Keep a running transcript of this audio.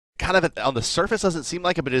kind of on the surface doesn't seem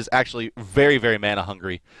like it, but it is actually very, very mana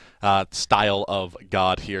hungry style of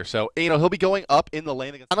god here. So, you know, he'll be going up in the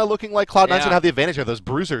lane. Kind of looking like Cloud9's going to have the advantage here. Those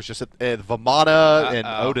bruisers just at Vamana and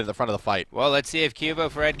Odin at the front of the fight. Well, let's see if Cubo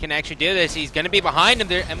Fred can actually do this. He's going to be behind him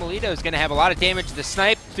there. Emilito is going to have a lot of damage to the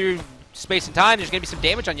snipe through space and time. There's going to be some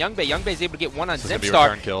damage on Youngbei. Youngbei's able to get one on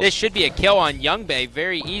Zimstar. This should be a kill on Youngbei.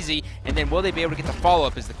 Very easy. And then will they be able to get the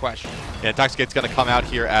follow-up is the question. Yeah, Intoxicate's going to come out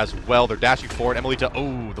here as well. They're dashing forward. Emilito,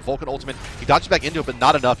 oh, the Vulcan ultimate. He dodges back into it, but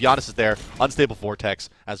not enough. Giannis is there. Unstable Vortex,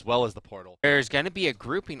 as well as the portal. There's going to be a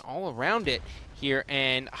grouping all around it here,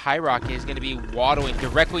 and Hyrock is going to be waddling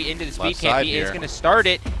directly into the speed camp. He is going to start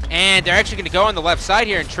it, and they're actually going to go on the left side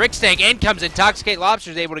here, and Trickstank in comes Intoxicate.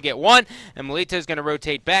 Lobster's able to get one, and Melito's going to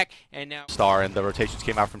rotate back, and now Star, and the rotations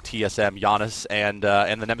came out from TSM, Giannis, and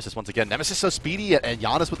the Nemesis once again. Nemesis so speedy, and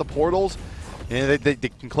Giannis with the portals. Yeah, they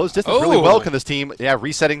can close distance really well, can this team. Yeah,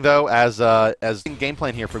 resetting though as game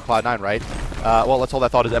plan here for Cloud9, right? Well, let's hold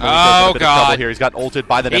that thought as Emily a bit of trouble here. He's got ulted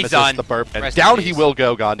by the Nemesis, the burp, and down he will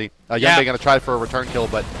go, Gandhi. Youngbei going to try for a return kill,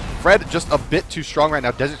 but Fred just a bit too strong right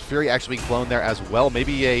now. Desert Fury actually being cloned there as well.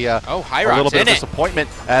 Maybe a little bit of disappointment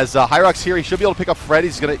as Hyrox here. He should be able to pick up Fred.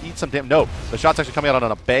 He's going to eat some damage. No, the shot's actually coming out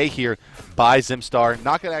on a bay here by Zimstar.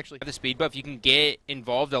 Not going to actually have the speed buff. You can get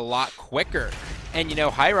involved a lot quicker. And, you know,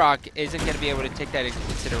 Hyrock isn't going to be able to take that into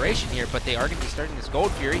consideration here, but they are going to be starting this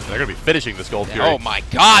Gold Fury. They're going to be finishing this Gold Fury. Oh, my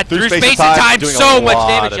God. Through space and time, so much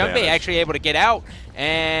damage. Youngbei actually able to get out.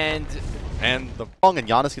 And the Wrong and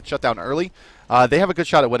Giannis gets shut down early. They have a good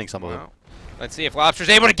shot at winning some of them. Let's see if Lobster's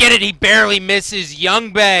able to get it. He barely misses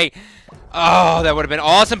Youngbei. Oh, that would have been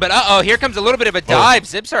awesome, but here comes a little bit of a dive.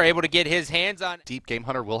 Zipstar able to get his hands on. Deep Game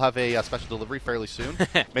Hunter will have a special delivery fairly soon.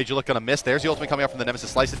 Made you look gonna miss. There's the ultimate coming out from the Nemesis.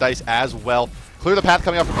 Slice and Dice as well. Clear the path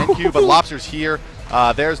coming out from NQ, but Lobster's here.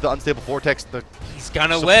 There's the Unstable Vortex. He's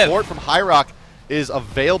gonna live. Support from Hyrock is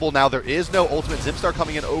available now. There is no ultimate. Zimstar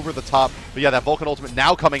coming in over the top. But yeah, that Vulcan ultimate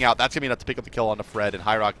now coming out. That's going to be enough to pick up the kill on the Fred, and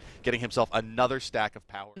Hyrock getting himself another stack of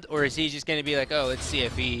power. Or is he just going to be like, oh, let's see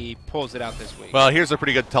if he pulls it out this week? Well, here's a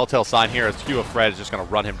pretty good telltale sign here as Q of Fred is just going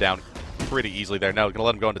to run him down pretty easily there. No, going to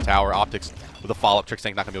let him go into tower. Optics with a follow-up.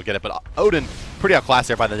 Trickstank not going to be able to get it, but Odin pretty outclassed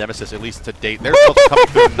there by the Nemesis, at least to date. There's ultimate coming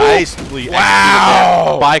through nicely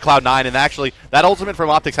by Cloud9, and actually that ultimate from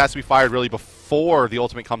Optics has to be fired really before the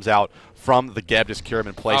ultimate comes out from the Geb to secure him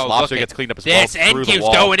in place. Lobster gets cleaned up as well. This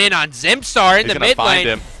NQ's going in on Zimstar in the mid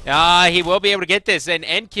lane. He will be able to get this, and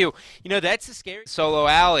NQ, you know, that's the scary solo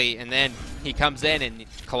alley, and then he comes in and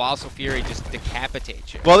Colossal Fury just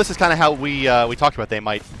decapitates you. Well, this is kind of how we talked about they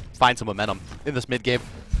might find some momentum in this mid game.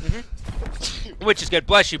 Which is good.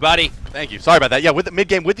 Bless you, buddy. Thank you. Sorry about that. Yeah, with the mid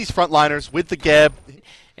game, with these frontliners, with the Geb.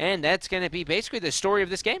 And that's going to be basically the story of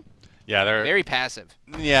this game. Yeah, they're very passive.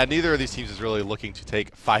 Yeah, neither of these teams is really looking to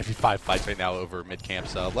take 5v5 fights right now over mid camp.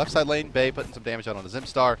 So left side lane, Bay putting some damage out on the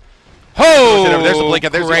Zimstar. Oh, there's the blink,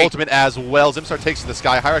 and there's the ultimate as well. Zimstar takes to the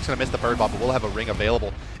sky. Hyrox's going to miss the bird bot, but we'll have a ring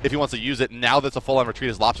available if he wants to use it. Now that's a full-on retreat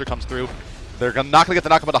as Lobster comes through. They're not going to get the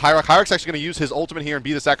knock onto Hyrox. Hyrox's actually going to use his ultimate here and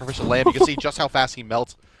be the sacrificial lamb. You can see just how fast he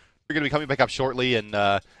melts. We're going to be coming back up shortly, and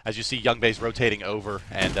as you see, Youngbei's rotating over,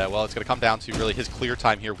 and well, it's going to come down to really his clear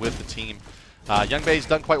time here with the team. Youngbei's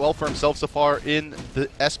done quite well for himself so far in the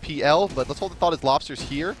SPL, but let's hold the thought as Lobster's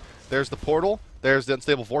here. There's the portal. There's the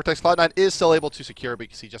Unstable Vortex. Cloud9 is still able to secure, but you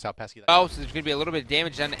can see just how pesky that is. Oh, so there's going to be a little bit of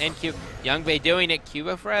damage on the NQ. Youngbei doing it.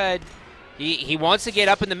 Cuba Fred. He wants to get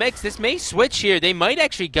up in the mix. This may switch here. They might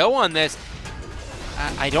actually go on this.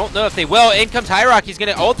 I don't know if they will. In comes Hyrock. He's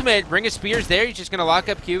going to ultimate, bring his spears there. He's just going to lock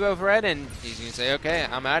up Cubo Fred, and he's going to say, okay,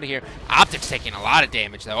 I'm out of here. Optics taking a lot of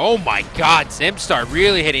damage, though. Oh, my God. Zimstar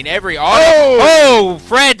really hitting every auto. Oh,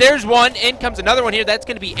 Fred, there's one. In comes another one here. That's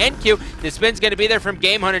going to be NQ. The spin's going to be there from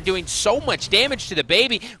Game Hunter, doing so much damage to the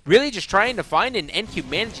baby. Really just trying to find an NQ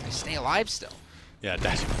managing to stay alive still. Yeah,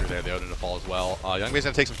 dashing through there. The Odin to fall as well. Youngbei's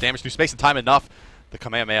going to take some damage through space and time enough. The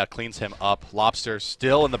Kamehameha cleans him up. Lobster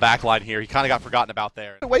still in the back line here. He kind of got forgotten about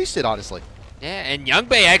there. Wasted, honestly. Yeah, and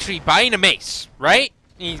Youngbei actually buying a mace, right?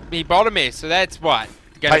 He bought a mace, so that's what?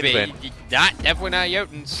 Gotta be definitely not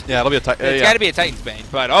Jotun's. Yeah, it'll be a It's got to be a Titan's Bane.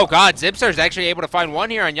 But oh god, Zipstar's actually able to find one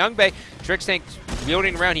here on Youngbei. Trickstank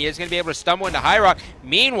wielding around. He is going to be able to stumble into Hyrock.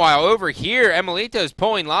 Meanwhile, over here, Emilito's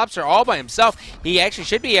pulling Lobster all by himself. He actually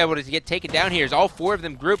should be able to get taken down here as all four of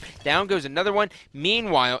them group. Down goes another one.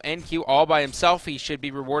 Meanwhile, NQ all by himself. He should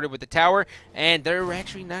be rewarded with the tower. And they're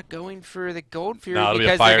actually not going for the Gold Fury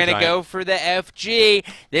because they're going to go for the FG.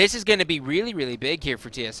 This is going to be really, really big here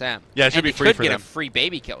for TSM. Yeah, it should be free for them. Could get a free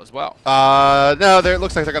baby kill as well. No, it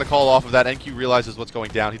looks like they're going to call off of that. NQ realizes what's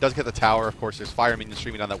going down. He does get the tower. Of course, there's Fire Minion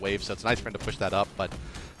streaming on that wave, so it's nice for him to push that up. But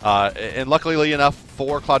and luckily enough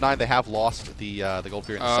for Cloud9, they have lost the Gold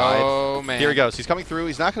Fury inside. Oh, man. Here he goes. He's coming through.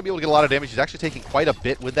 He's not going to be able to get a lot of damage. He's actually taking quite a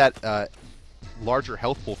bit with that larger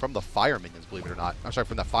health pool from the fire minions, believe it or not. I'm sorry,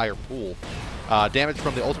 from the fire pool. Damage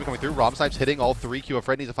from the ultimate coming through. Rom Snipes hitting all three. Q of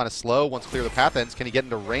Fred needs to find a slow. Once clear the path ends, can he get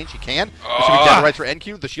into range? He can. This should be dead right for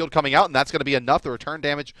NQ. The shield coming out, and that's going to be enough. The return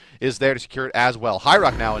damage is there to secure it as well.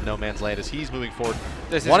 Hyrox now in no man's land as he's moving forward.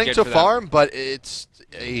 Wanting to farm, but it's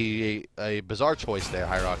a bizarre choice there.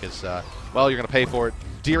 Hyrox is, well, you're going to pay for it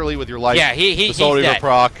dearly with your life. Yeah, he's dead.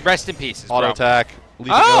 Proc. Rest in pieces, Auto bro. attack.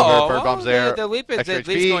 Leaping over. Bird bomb's there. The leap is extra at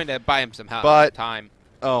least HP, going to buy him some time.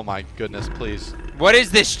 Oh my goodness, please. What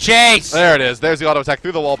is this chase? There it is. There's the auto attack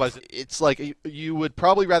through the wall. But it's like you would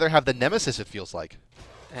probably rather have the Nemesis, it feels like.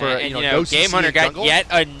 For, and you know Game Hunter got jungle. yet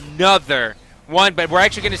another one, but we're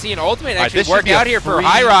actually going to see an ultimate actually work out here for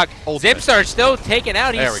Hyrox. Zipstar's still taken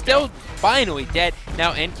out. He's still finally dead.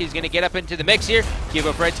 Now NQ's going to get up into the mix here.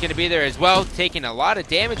 Cubo Fred's going to be there as well, taking a lot of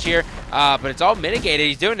damage here, but it's all mitigated.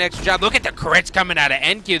 He's doing an extra job. Look at the crits coming out of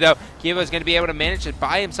NQ, though. Cubo's going to be able to manage to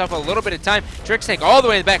buy himself a little bit of time. Trickstank all the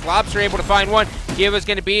way in the back. Lobster able to find one. Cubo's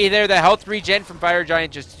going to be there. The health regen from Fire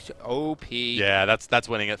Giant just OP. Yeah, that's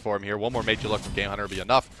winning it for him here. One more major look from Game Hunter will be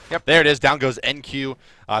enough. Yep. There it is. Down goes NQ.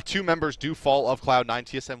 Two members do fall of Cloud9.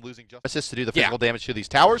 TSM losing just to do the physical damage to these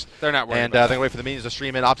towers. They're not worried and they're going to wait for the minions to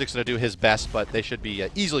stream in. Optic's going to do his best, but they should be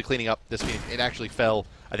easily cleaning up this Phoenix. It actually fell,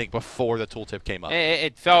 I think, before the tooltip came up.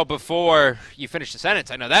 It fell before you finished the sentence.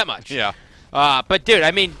 I know that much. Yeah. But, dude,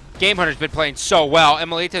 I mean, Game Hunter's been playing so well.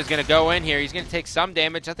 Emilito's going to go in here. He's going to take some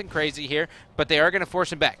damage. Nothing crazy here. But they are going to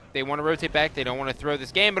force him back. They want to rotate back. They don't want to throw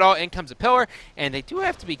this game at all. In comes a pillar. And they do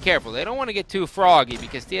have to be careful. They don't want to get too froggy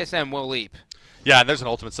because TSM will leap. Yeah, and there's an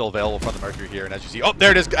ultimate still available from the Mercury here. And as you see, oh, there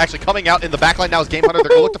it is, actually coming out in the backline now is Game Hunter. They're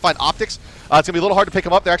going to look to find Optics. It's going to be a little hard to pick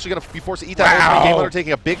him up. They're actually going to be forced to eat that ultimate. Game Hunter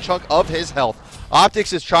taking a big chunk of his health.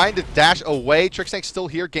 Optics is trying to dash away. Trickstank's still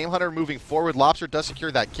here. Game Hunter moving forward. Lobster does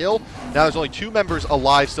secure that kill. Now there's only two members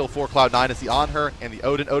alive still for Cloud9. It's the Onher and the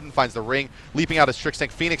Odin. Odin finds the ring, leaping out as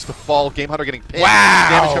Trickstank. Phoenix to fall. Game Hunter getting pinned.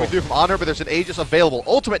 Damage coming through from Onher, but there's an Aegis available.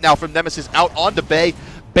 Ultimate now from Nemesis out onto Bay.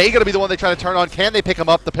 Bay going to be the one they try to turn on. Can they pick him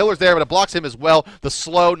up? The pillar's there, but it blocks him as well. The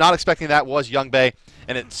slow, not expecting that, was Young Bay,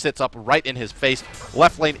 and it sits up right in his face.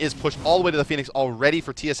 Left lane is pushed all the way to the Phoenix already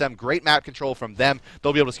for TSM. Great map control from them.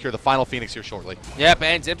 They'll be able to secure the final Phoenix here shortly. Yep,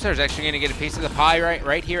 and Zipstar's actually going to get a piece of the pie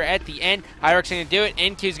right here at the end. Hyrox going to do it.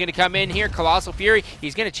 NQ's going to come in here. Colossal Fury.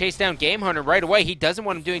 He's going to chase down Game Hunter right away. He doesn't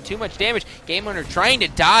want him doing too much damage. Game Hunter trying to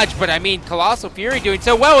dodge, but I mean, Colossal Fury doing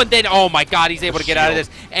so well, and then, oh my god, he's able to get out of this.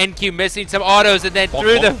 NQ missing some autos, and then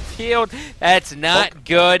through the field. That's not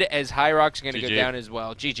good, as Hyrox going to go down as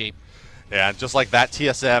well. GG. Yeah, just like that,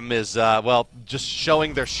 TSM is, well, just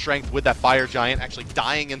showing their strength with that Fire Giant, actually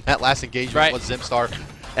dying in that last engagement with Zimstar.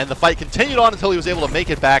 And the fight continued on until he was able to make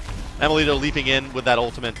it back. Emilito leaping in with that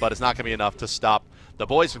ultimate, but it's not going to be enough to stop the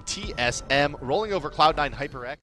boys from TSM rolling over Cloud9 HyperX.